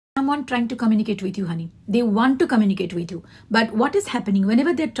someone trying to communicate with you, honey. They want to communicate with you. But what is happening?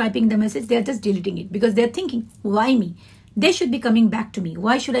 Whenever they're typing the message, they're just deleting it because they're thinking, why me? They should be coming back to me.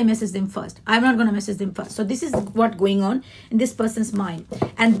 Why should I message them first? I'm not going to message them first. So this is what's going on in this person's mind.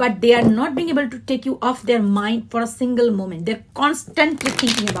 But they are not being able to take you off their mind for a single moment. They're constantly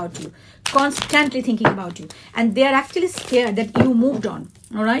thinking about you. Constantly thinking about you. And they are actually scared that you moved on.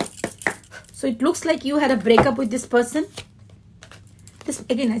 All right. So it looks like you had a breakup with this person. This,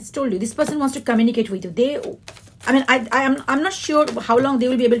 again, I told you, this person wants to communicate with you. I'm not sure how long they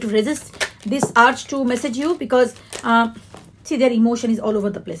will be able to resist this urge to message you because see, their emotion is all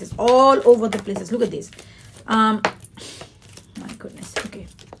over the places. All over the places. Look at this. My goodness. Okay.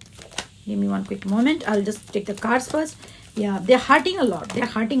 Give me one quick moment. I'll just take the cards first. Yeah, they're hurting a lot. They're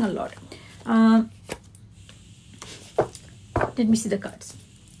hurting a lot. Let me see the cards.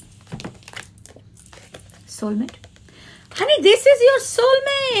 Soulmate. Honey, this is your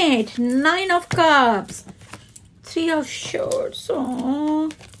soulmate. 9 of Cups. 3 of Swords. Oh,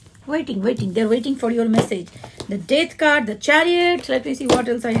 waiting. They're waiting for your message. The Death card, the Chariot. Let me see what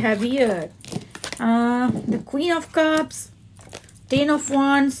else I have here. The Queen of Cups. 10 of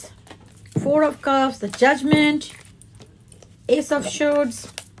Wands. 4 of Cups. The Judgment. Ace of Swords.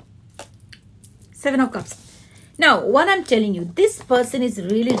 7 of Cups. Now, what I'm telling you, this person is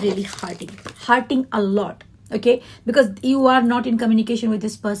really, really hurting a lot. Okay, because you are not in communication with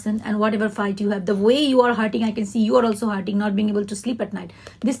this person, and whatever fight you have, the way you are hurting, I can see you are also hurting, not being able to sleep at night.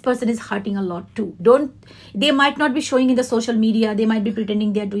 This person is hurting a lot too. They might not be showing in the social media, they might be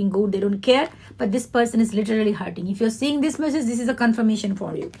pretending they are doing good, they don't care, but this person is literally hurting. If you're seeing this message, this is a confirmation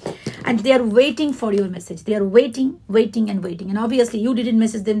for you, and they are waiting for your message. They are waiting, and obviously you didn't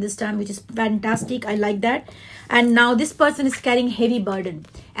message them this time, which is fantastic. I like that. And now this person is carrying heavy burden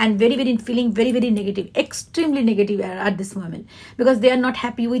and feeling very negative, extremely negative at this moment, because they are not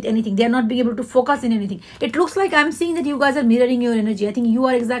happy with anything. They are not being able to focus in anything. It looks like I'm seeing that you guys are mirroring your energy. I think you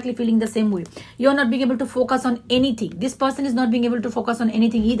are exactly feeling the same way. You are not being able to focus on anything. This person is not being able to focus on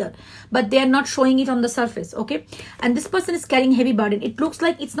anything either, but they are not showing it on the surface. Okay, and this person is carrying heavy burden. It looks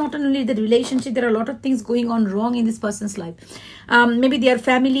like it's not only the relationship. There are a lot of things going on wrong in this person's life. Maybe their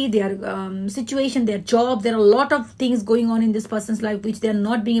family, their situation, their job. There are a lot of things going on in this person's life which they are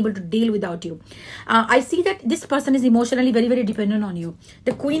not being able to deal without you. I see that this person is emotionally very dependent on you.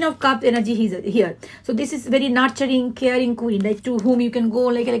 The Queen of Cups energy is here. So this is very nurturing, caring queen, like to whom you can go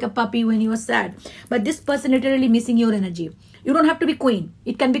like a puppy when you are sad. But this person literally missing your energy. You don't have to be queen.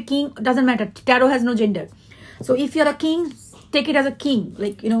 It can be king. Doesn't matter. Tarot has no gender. So if you're a king, take it as a king.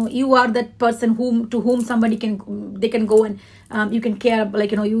 Like, you are that person to whom somebody can go and you can care,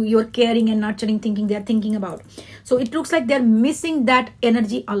 like, you're caring and nurturing, thinking they're thinking about. So it looks like they're missing that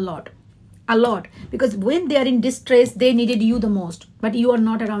energy a lot, because when they are in distress, they needed you the most, but you are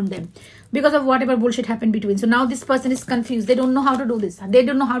not around them because of whatever bullshit happened between. So now this person is confused. They don't know how to do this. They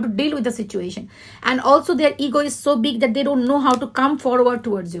don't know how to deal with the situation. And also their ego is so big that they don't know how to come forward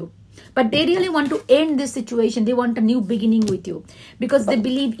towards you. But they really want to end this situation. They want a new beginning with you because they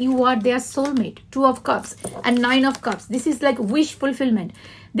believe you are their soulmate. 2 of Cups and 9 of Cups. This is like wish fulfillment.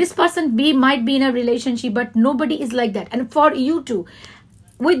 This person might be in a relationship, but nobody is like that. And for you too,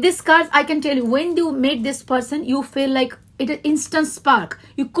 with this cards, I can tell you, when you meet this person, you feel like it's an instant spark.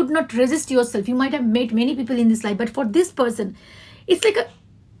 You could not resist yourself. You might have met many people in this life, but for this person, it's like an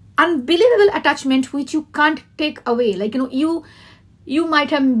unbelievable attachment which you can't take away. Like, you might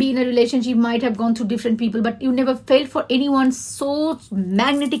have been in a relationship, might have gone through different people, but you never felt for anyone so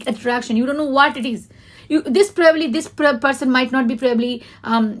magnetic attraction. You don't know what it is. This person might not be probably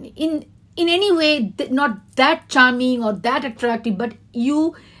in any way not that charming or that attractive, but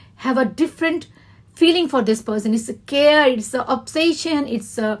you have a different feeling for this person. It's a care, it's an obsession,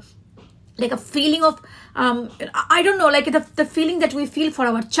 it's like a feeling of I don't know, like the feeling that we feel for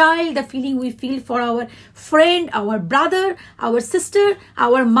our child, the feeling we feel for our friend, our brother, our sister,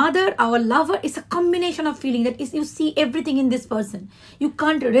 our mother, our lover. It's a combination of feeling that is, you see everything in this person. You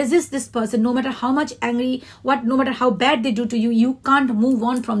can't resist this person, no matter how much angry, no matter how bad they do to you, you can't move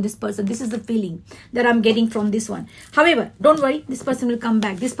on from this person. This is the feeling that I'm getting from this one. However, don't worry, this person will come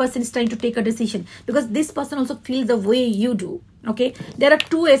back. This person is trying to take a decision because this person also feels the way you do. Okay, there are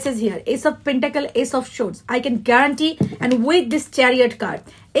 2 aces here, Ace of Pentacle, Ace of Swords. I can guarantee, and with this Chariot card,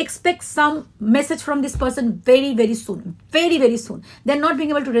 expect some message from this person very soon. Very soon. They're not being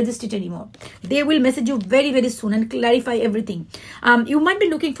able to resist it anymore. They will message you very soon and clarify everything. You might be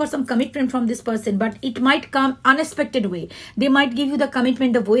looking for some commitment from this person, but it might come unexpected way. They might give you the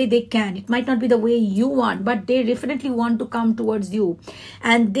commitment the way they can. It might not be the way you want, but they definitely want to come towards you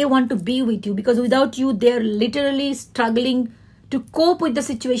and they want to be with you, because without you, they're literally struggling to cope with the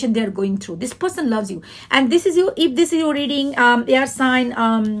situation they are going through. This person loves you. And this is you. If this is your reading, air sign,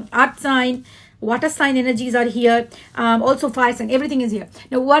 earth sign, water sign energies are here. Also fire sign, everything is here.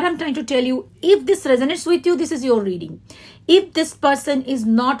 Now what I'm trying to tell you, if this resonates with you, this is your reading. If this person is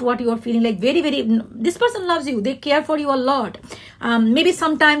not what you are feeling, like very, this person loves you. They care for you a lot. Maybe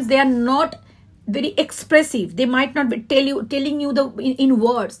sometimes they are not very expressive. They might not be telling you in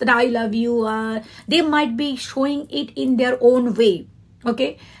words that I love you. They might be showing it in their own way.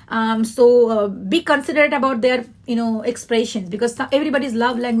 Okay. So be considerate about their expressions, because everybody's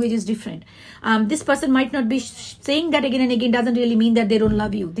love language is different. This person might not be saying that again and again. Doesn't really mean that they don't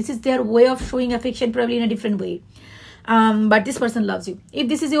love you. This is their way of showing affection, probably in a different way. But this person loves you. If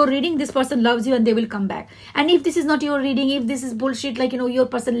this is your reading, this person loves you and they will come back. And if this is not your reading, if this is bullshit, like your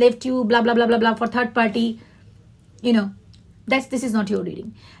person left you, blah blah blah blah blah, for third party, this is not your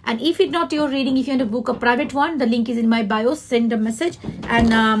reading. And if it's not your reading, if you want to book a private one, the link is in my bio. Send a message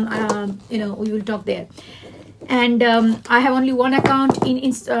and we will talk there. And I have only one account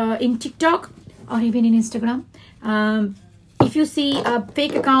in TikTok or even in Instagram. If you see a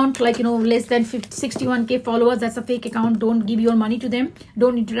fake account, like less than 61k followers, that's a fake account. Don't give your money to them.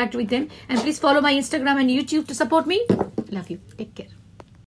 Don't interact with them. And please follow my Instagram and YouTube to support me. Love you. Take care.